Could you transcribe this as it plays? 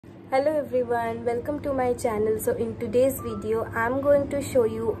Hello everyone, welcome to my channel. So in today's video I'm going to show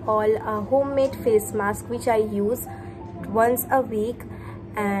you all a homemade face mask which I use once a week,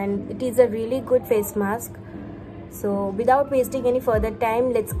 and it is a really good face mask. So without wasting any further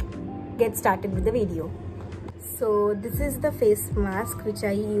time, let's get started with the video. So this is the face mask which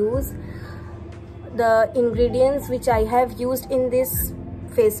I use. The ingredients which I have used in this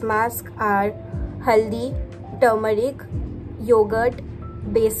face mask are haldi, turmeric, yogurt,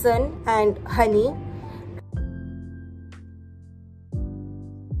 besan and honey.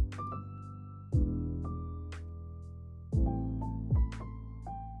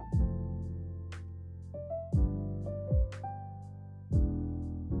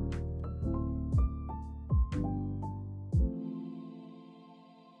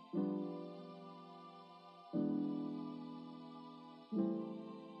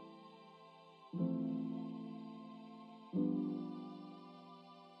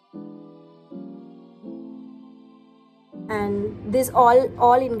 And this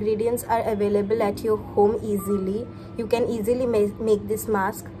all ingredients are available at your home easily. You can easily make this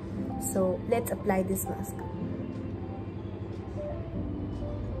mask. So let's apply this mask.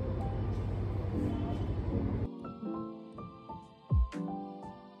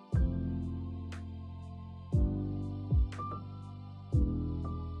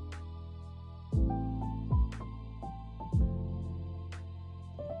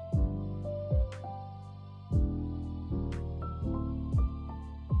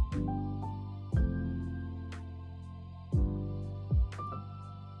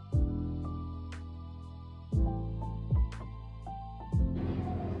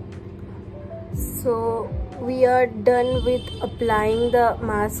 So we are done with applying the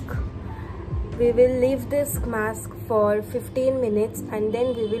mask. We will leave this mask for 15 minutes and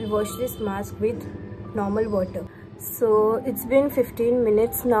then we will wash this mask with normal water. So it's been 15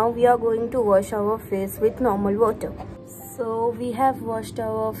 minutes. Now we are going to wash our face with normal water. So we have washed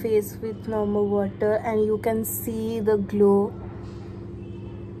our face with normal water and you can see the glow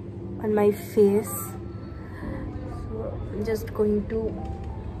on my face. So I'm just going to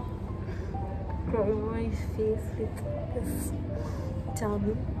cover my face with this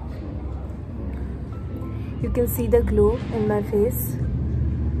towel. You can see the glow in my face.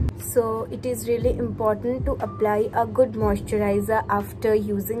 So it is really important to apply a good moisturizer after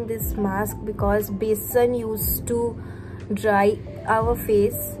using this mask, because besan used to dry our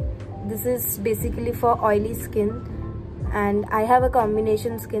face. This is basically for oily skin and I have a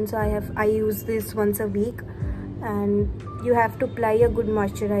combination skin, so I use this once a week. And you have to apply a good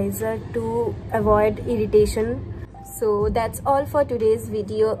moisturizer to avoid irritation. So that's all for today's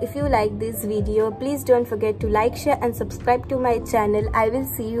video. If you like this video, please don't forget to like, share and subscribe to my channel. I will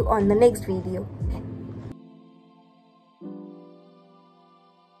see you on the next video.